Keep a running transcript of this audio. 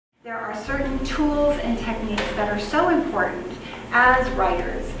There are certain tools and techniques that are so important as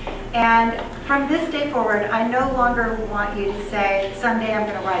writers. And from this day forward, I no longer want you to say, someday I'm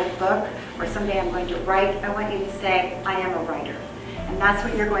going to write a book, or someday I'm going to write. I want you to say, I am a writer. And that's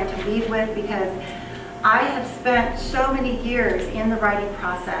what you're going to leave with, because I have spent so many years in the writing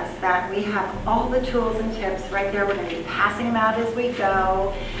process that we have all the tools and tips right there. We're going to be passing them out as we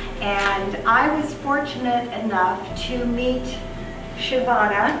go. And I was fortunate enough to meet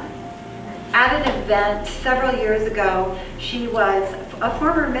Chevonna at an event several years ago. She was a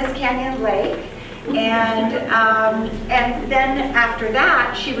former Miss Canyon Lake, and then after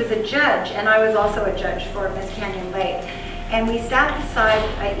that she was a judge, and I was also a judge for Miss Canyon Lake. And we sat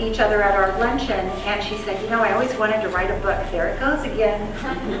beside each other at our luncheon, and she said, you know, I always wanted to write a book. There it goes again.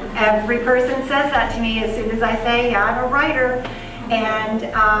 Every person says that to me as soon as I say, yeah, I'm a writer.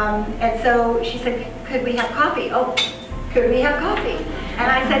 And so she said, could we have coffee? Oh, could we have coffee? And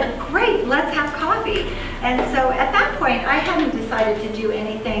I said, great, let's have coffee. And so at that point, I hadn't decided to do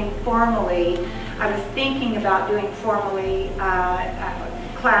anything formally. I was thinking about doing formally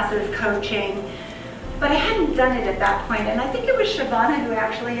classes, coaching, but I hadn't done it at that point. And I think it was Chevonna who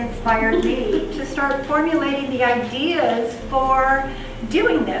actually inspired me to start formulating the ideas for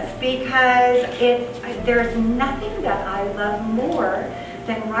doing this, because there's nothing that I love more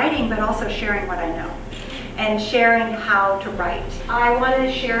than writing, but also sharing what I know and sharing how to write. I wanted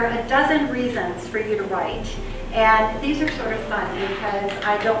to share a dozen reasons for you to write. And these are sort of fun because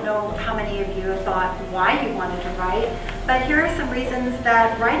I don't know how many of you have thought why you wanted to write, but here are some reasons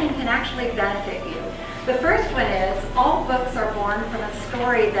that writing can actually benefit you. The first one is, all books are born from a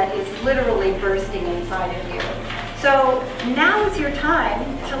story that is literally bursting inside of you. So now is your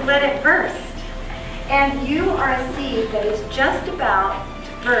time to let it burst. And you are a seed that is just about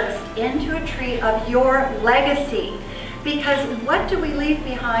to burst into a tree of your legacy. Because what do we leave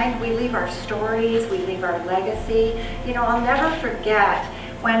behind? We leave our stories, we leave our legacy. You know, I'll never forget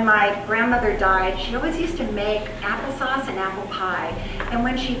when my grandmother died. She always used to make applesauce and apple pie. And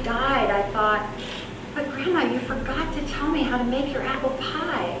when she died, I thought, but Grandma, you forgot to tell me how to make your apple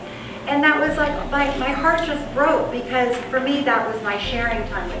pie. And that was like, my heart just broke, because for me that was my sharing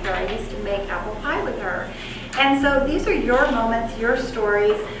time with her. I used to make apple pie with her. And so these are your moments, your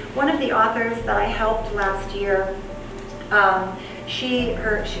stories. One of the authors that I helped last year,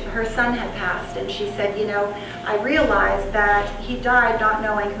 her son had passed, and she said, you know, I realized that he died not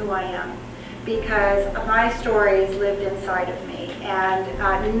knowing who I am, because my stories lived inside of me,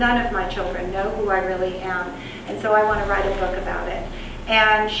 and none of my children know who I really am, and so I want to write a book about it.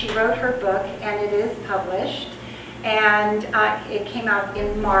 And she wrote her book, and it is published, and it came out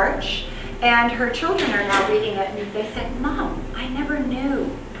in March, and her children are now reading it, and they said, Mom, I never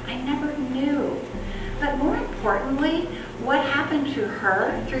knew. But more importantly, what happened to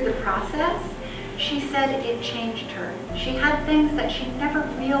her through the process, she said it changed her. She had things that she never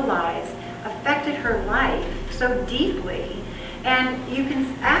realized affected her life so deeply. And you can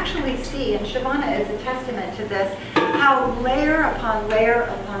actually see, and Chevonna is a testament to this, how layer upon layer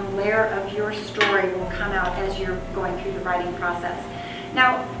upon layer of your story will come out as you're going through the writing process.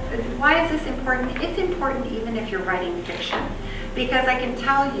 Now, why is this important? It's important even if you're writing fiction, because I can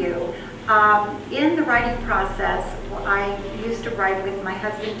tell you, in the writing process, I used to write with my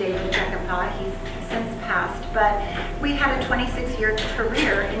husband, David Peckinpah. He's since passed, but we had a 26-year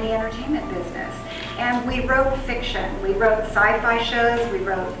career in the entertainment business. And we wrote fiction. We wrote sci-fi shows. We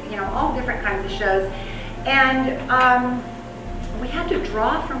wrote, you know, all different kinds of shows. And we had to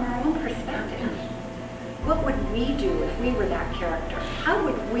draw from our own perspective. What would we do if we were that character? How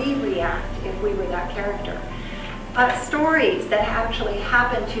would we react if we were that character? Stories that actually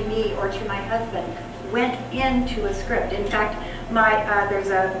happened to me or to my husband went into a script. In fact,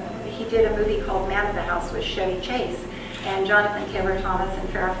 he did a movie called Man of the House with Chevy Chase and Jonathan Taylor Thomas and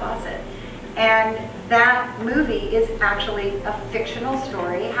Farrah Fawcett. And that movie is actually a fictional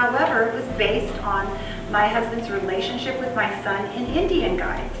story. However, it was based on my husband's relationship with my son in Indian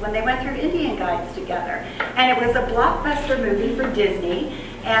Guides, when they went through Indian Guides together. And it was a blockbuster movie for Disney.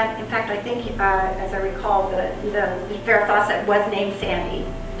 And in fact, I think, as I recall, the Farrah Fawcett was named Sandy.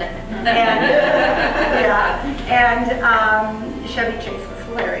 And Chevy Chase was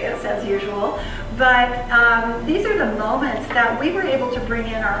hilarious, as usual. But these are the moments that we were able to bring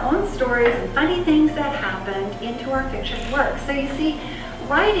in our own stories and funny things that happened into our fiction work. So you see,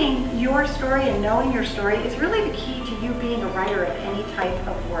 writing your story and knowing your story is really the key to you being a writer of any type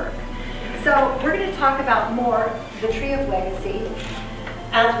of work. So we're going to talk about more the tree of legacy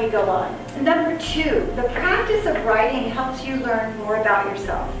as we go on. Number two, the practice of writing helps you learn more about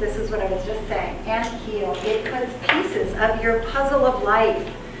yourself. This is what I was just saying, and heal. It puts pieces of your puzzle of life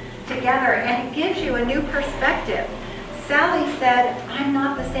together, and it gives you a new perspective. Sally said, I'm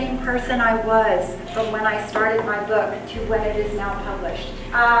not the same person I was from when I started my book to when it is now published.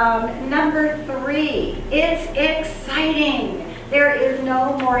 Number 3, it's exciting. There is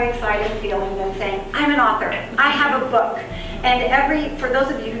no more exciting feeling than saying, I'm an author, I have a book. And for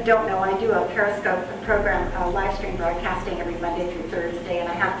those of you who don't know, I do a Periscope program, live stream broadcasting every Monday through Thursday, and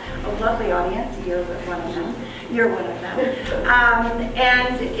I have a lovely audience. You're one of them. You're one of them.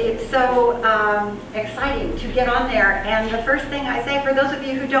 And it's so exciting to get on there. And the first thing I say, for those of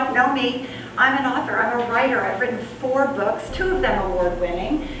you who don't know me, I'm an author, I'm a writer. I've written 4 books, 2 of them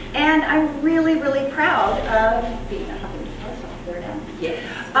award-winning, and I'm really, really proud of being a Yes.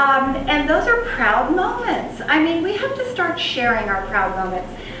 And those are proud moments. I mean, we have to start sharing our proud moments.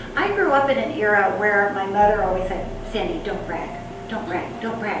 I grew up in an era where my mother always said, Sandy, don't brag, don't brag,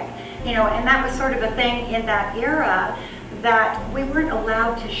 don't brag. You know, and that was sort of a thing in that era that we weren't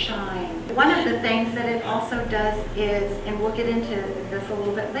allowed to shine. One of the things that it also does is, and we'll get into this a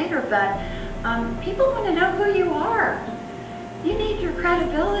little bit later, but people want to know who you are. You need your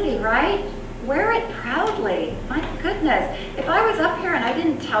credibility, right? Wear it proudly. My goodness. If I was up here and I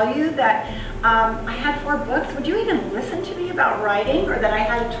didn't tell you that I had 4 books, would you even listen to me about writing, or that I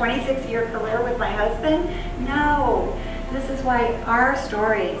had a 26-year career with my husband? No. This is why our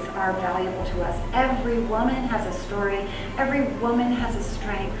stories are valuable to us. Every woman has a story. Every woman has a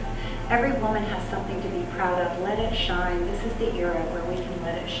strength. Every woman has something to be proud of. Let it shine. This is the era where we can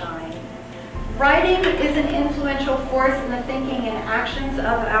let it shine. Writing is an influential force in the thinking and actions of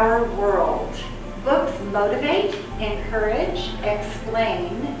our world. Books motivate, encourage,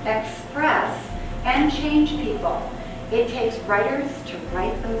 explain, express, and change people. It takes writers to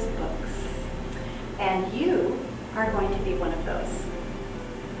write those books. And you are going to be one of those.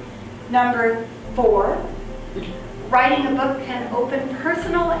 Number 4, writing a book can open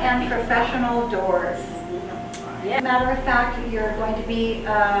personal and professional doors. Yeah. Matter of fact, you're going to be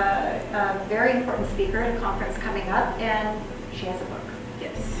a very important speaker at a conference coming up, and she has a book.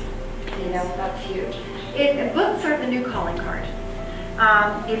 Yes. You know, that's huge. Books are the new calling card.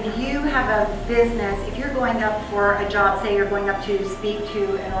 If you have a business, if you're going up for a job, say you're going up to speak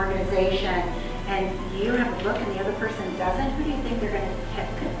to an organization, and you have a book and the other person doesn't, who do you think they're going to pick?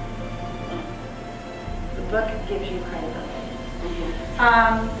 The book gives you credibility.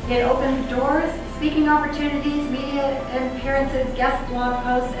 It opens doors, speaking opportunities, media appearances, guest blog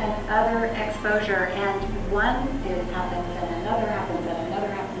posts, and other exposure. And one happens, and another happens, and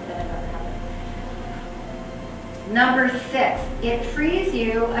another happens, and another happens. Number 6, it frees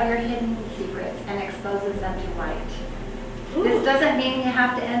you of your hidden secrets and exposes them to light. Ooh. This doesn't mean you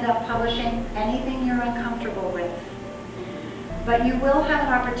have to end up publishing anything you're uncomfortable with, but you will have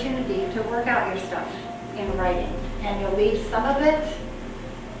an opportunity to work out your stuff in writing, and you'll leave some of it,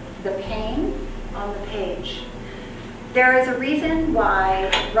 the pain, on the page. There is a reason why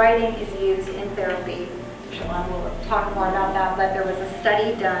writing is used in therapy. Chevonna will talk more about that, but there was a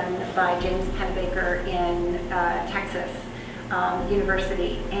study done by James Pennebaker in Texas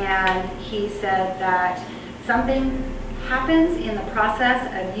University, and he said that something happens in the process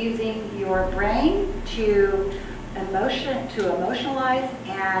of using your brain to emotionalize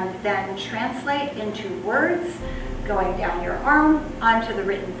and then translate into words, going down your arm onto the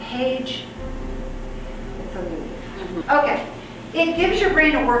written page. It's a relief. Okay, it gives your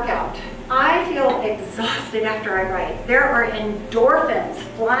brain a workout. I feel exhausted after I write. There are endorphins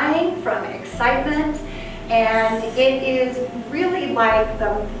flying from excitement, and it is really like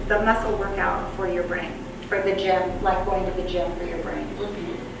the muscle workout for your brain, for the gym, like going to the gym for your brain.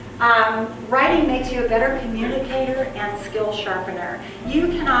 Writing makes you a better communicator and skill sharpener. You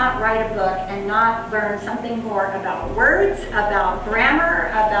cannot write a book and not learn something more about words, about grammar,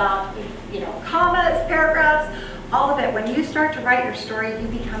 about commas, paragraphs, all of it. When you start to write your story, you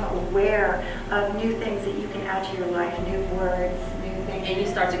become aware of new things that you can add to your life, new words, new things. And you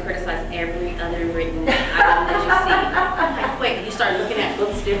start to criticize every other written item that you see. Like, wait, you start looking at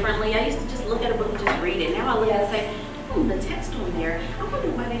books differently. I used to just look at a book and just read it. Now I look and say, the text on there, I wonder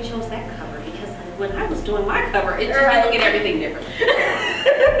why they chose that cover, because when I was doing my cover, it just I look at everything different.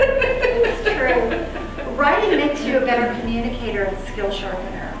 It's true. Writing makes you a better communicator and skill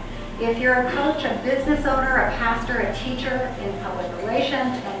sharpener. If you're a coach, a business owner, a pastor, a teacher in public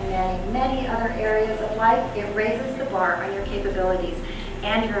relations, and many, many other areas of life, it raises the bar on your capabilities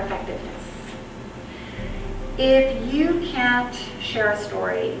and your effectiveness. If you can't share a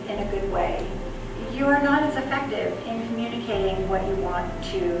story in a good way, you are not as effective in communicating what you want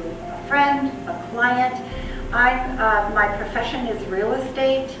to a friend, a client. My profession is real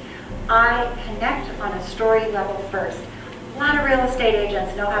estate. I connect on a story level first. A lot of real estate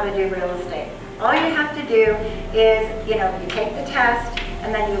agents know how to do real estate. All you have to do is, you take the test,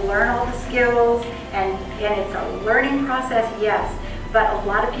 and then you learn all the skills, and it's a learning process, yes. But a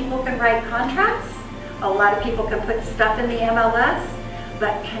lot of people can write contracts, a lot of people can put stuff in the MLS,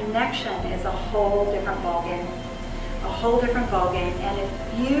 but connection is a whole different ballgame. A whole different ballgame. And if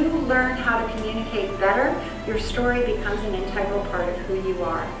you learn how to communicate better, your story becomes an integral part of who you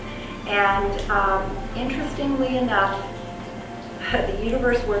are. And interestingly enough, the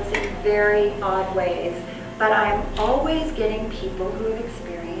universe works in very odd ways, but I'm always getting people who have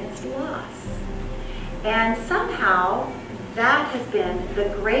experienced loss. And somehow, that has been the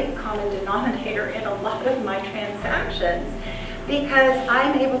great common denominator in a lot of my transactions, because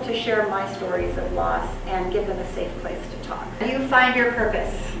I'm able to share my stories of loss and give them a safe place to talk. You find your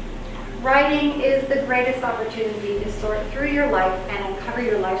purpose. Writing is the greatest opportunity to sort through your life and uncover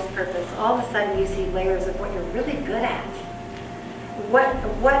your life's purpose. All of a sudden you see layers of what you're really good at.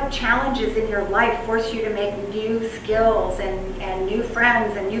 What challenges in your life force you to make new skills and new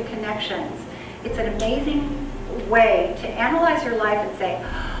friends and new connections. It's an amazing way to analyze your life and say,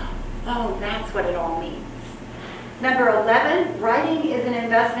 oh, that's what it all means. Number 11, writing is an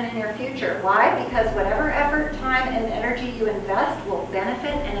investment in your future. Why? Because whatever effort, time, and energy you invest will benefit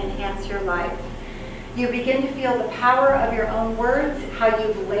and enhance your life. You begin to feel the power of your own words, how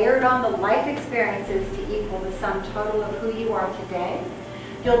you've layered on the life experiences to equal the sum total of who you are today.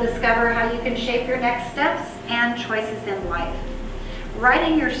 You'll discover how you can shape your next steps and choices in life.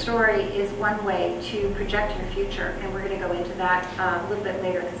 Writing your story is one way to project your future, and we're going to go into that a little bit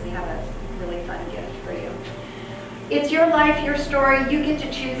later because we have a really fun gift for you. It's your life, your story. You get to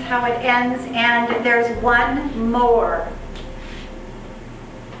choose how it ends, and there's one more.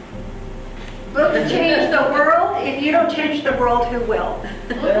 Books change the world. If you don't change the world, who will?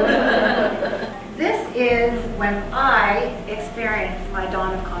 This is when I experienced my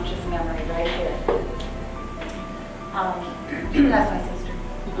dawn of conscious memory right here. That's my sister.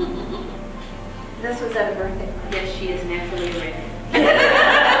 This was at a birthday party. Yes, she is naturally ready.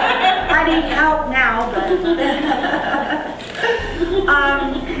 I need help now, but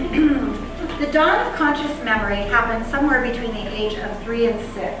the dawn of conscious memory happened somewhere between the age of 3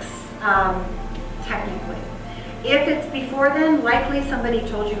 and 6, technically. If it's before then, likely somebody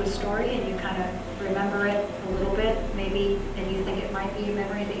told you a story and you kind of remember it a little bit, maybe, and you think it might be a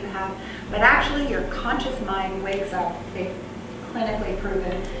memory that you have. But actually, your conscious mind wakes up, they clinically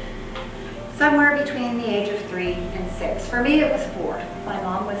proven, somewhere between the age of 3 and 6. For me, it was 4. My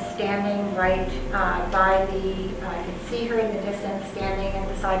mom was standing right by I could see her in the distance, standing at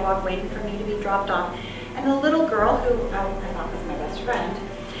the sidewalk, waiting for me to be dropped off. And the little girl, who I thought was my best friend,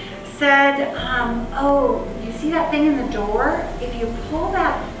 said, oh, you see that thing in the door? If you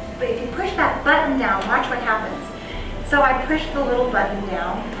push that button down, watch what happens. So I pushed the little button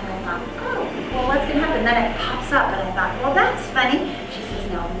down, and I thought, oh, well, what's going to happen? Then it pops up, and I thought, well, that's funny. She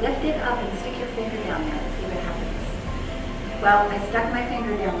says, now lift it up and stick your finger down there and see what happens. Well, I stuck my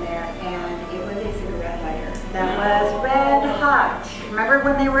finger down there, and it was a cigarette lighter that was red hot. Remember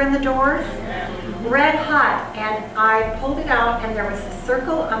when they were in the doors? Red hot. And I pulled it out, and there was a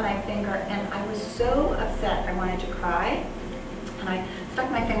circle on my finger, and I was so upset I wanted to cry. And I stuck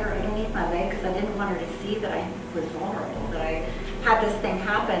my finger underneath my leg because I didn't want her to see that I was vulnerable, that I had this thing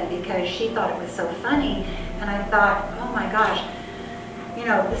happen, because she thought it was so funny. And I thought, oh my gosh, you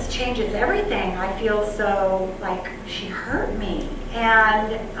know, this changes everything. I feel so like she hurt me.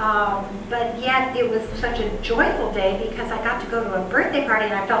 And, but yet it was such a joyful day because I got to go to a birthday party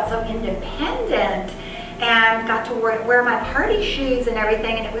and I felt so independent and got to wear my party shoes and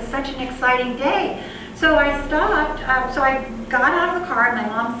everything, and it was such an exciting day. So I stopped, so I got out of the car, and my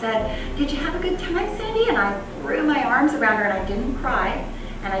mom said, did you have a good time, Sandy? And I threw my arms around her, and I didn't cry,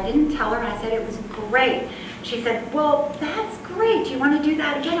 and I didn't tell her, and I said, it was great. She said, well, that's great. Do you want to do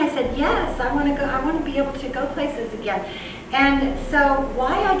that again? I said, yes, I want to go. I want to be able to go places again. And so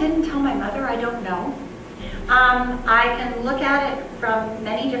why I didn't tell my mother, I don't know. I can look at it from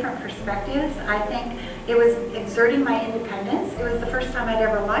many different perspectives. I think it was exerting my independence. It was the first time I'd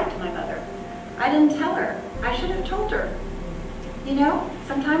ever lied to my mother. I didn't tell her. I should have told her. You know,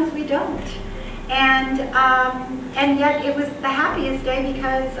 sometimes we don't. And yet it was the happiest day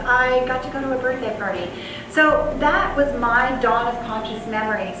because I got to go to a birthday party. So that was my dawn of conscious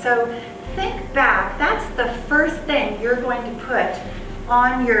memory. So think back. That's the first thing you're going to put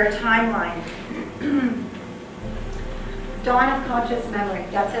on your timeline. Dawn of conscious memory.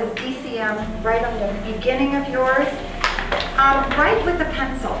 That says DCM right on the beginning of yours. Write with a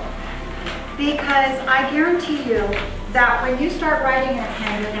pencil. Because I guarantee you that when you start writing in a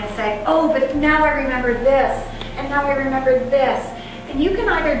pen, you're going to say, oh, but now I remember this. and now I remembered this. And you can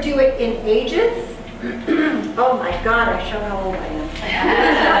either do it in ages. Oh my God, I show how old I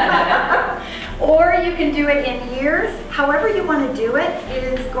am. Or you can do it in years. However you want to do it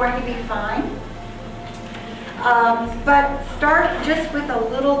is going to be fine. But start just with a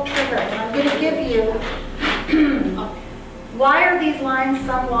little trigger. And I'm going to give you, why are these lines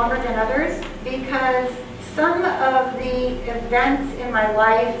some longer than others? Because some of the events in my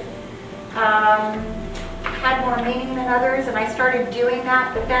life had more meaning than others, and I started doing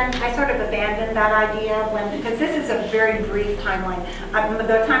that, but then I sort of abandoned that idea because this is a very brief timeline.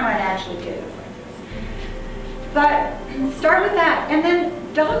 The timeline I actually did is like this. But start with that, and then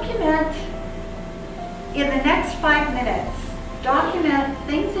document in the next 5 minutes, document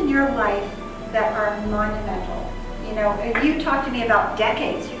things in your life that are monumental. You know, if you talk to me about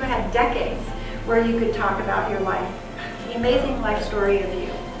decades, you could have decades where you could talk about your life, the amazing life story of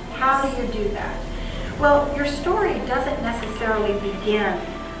you. How do you do that? Well, your story doesn't necessarily begin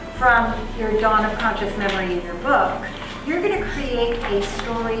from your dawn of conscious memory in your book. You're going to create a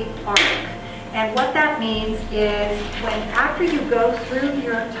story arc. And what that means is after you go through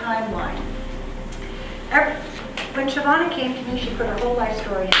your timeline, when Chevonna came to me, she put her whole life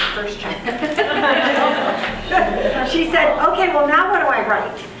story in the first chapter. She said, okay, well now what do I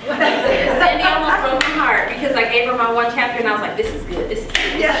write? Sandy almost broke my heart because I gave her my one chapter and I was like, this is good, this is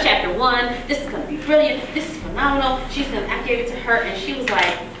good. This is chapter 1, this is going to be brilliant, this is phenomenal. I gave it to her and she was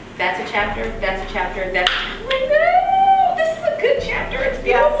like, that's a chapter, that's a chapter, that's a chapter. I'm like, no, this is a good chapter, it's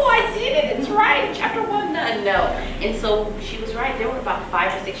beautiful, I did it, it's right. Chapter 1, no. And so she was right, there were about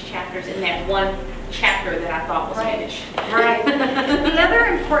 5 or 6 chapters in that one chapter that I thought was finished. Right. The other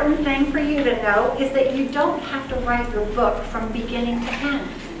important thing for you to know is that you don't have to write your book from beginning to end.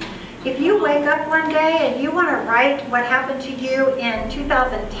 If you wake up one day and you want to write what happened to you in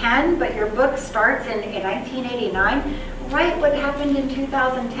 2010, but your book starts in 1989, write what happened in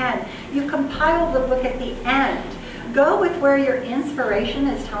 2010. You compile the book at the end. Go with where your inspiration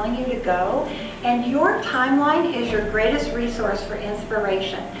is telling you to go, and your timeline is your greatest resource for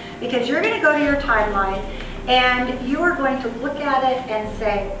inspiration, because you're going to go to your timeline and you are going to look at it and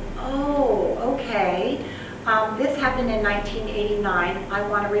say, oh, okay, this happened in 1989, I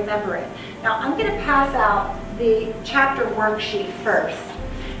want to remember it. Now I'm going to pass out the chapter worksheet first.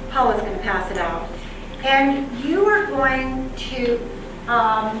 Paula's going to pass it out. And you are going to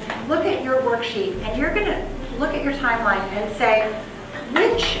look at your worksheet and you're going to look at your timeline and say,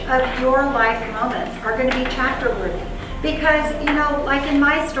 which of your life moments are going to be chapter worthy? Because, you know, like in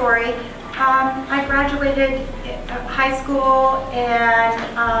my story, I graduated high school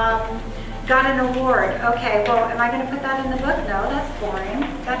and got an award. Okay, well, am I going to put that in the book? No, that's boring.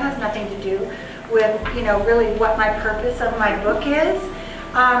 That has nothing to do with, you know, really what my purpose of my book is.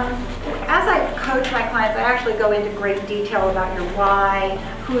 As I coach my clients, I actually go into great detail about your why,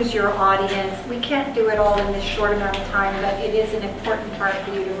 who's your audience. We can't do it all in this short amount of time, but it is an important part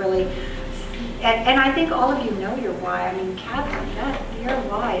for you to really, and I think all of you know your why. I mean, Catherine, your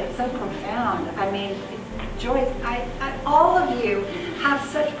why is so profound. I mean, Joyce, all of you have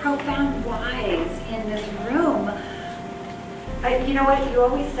such profound whys in this room. You know what, you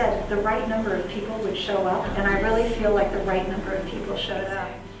always said the right number of people would show up, and I really feel like the right number of people showed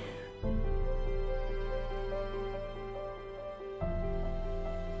up.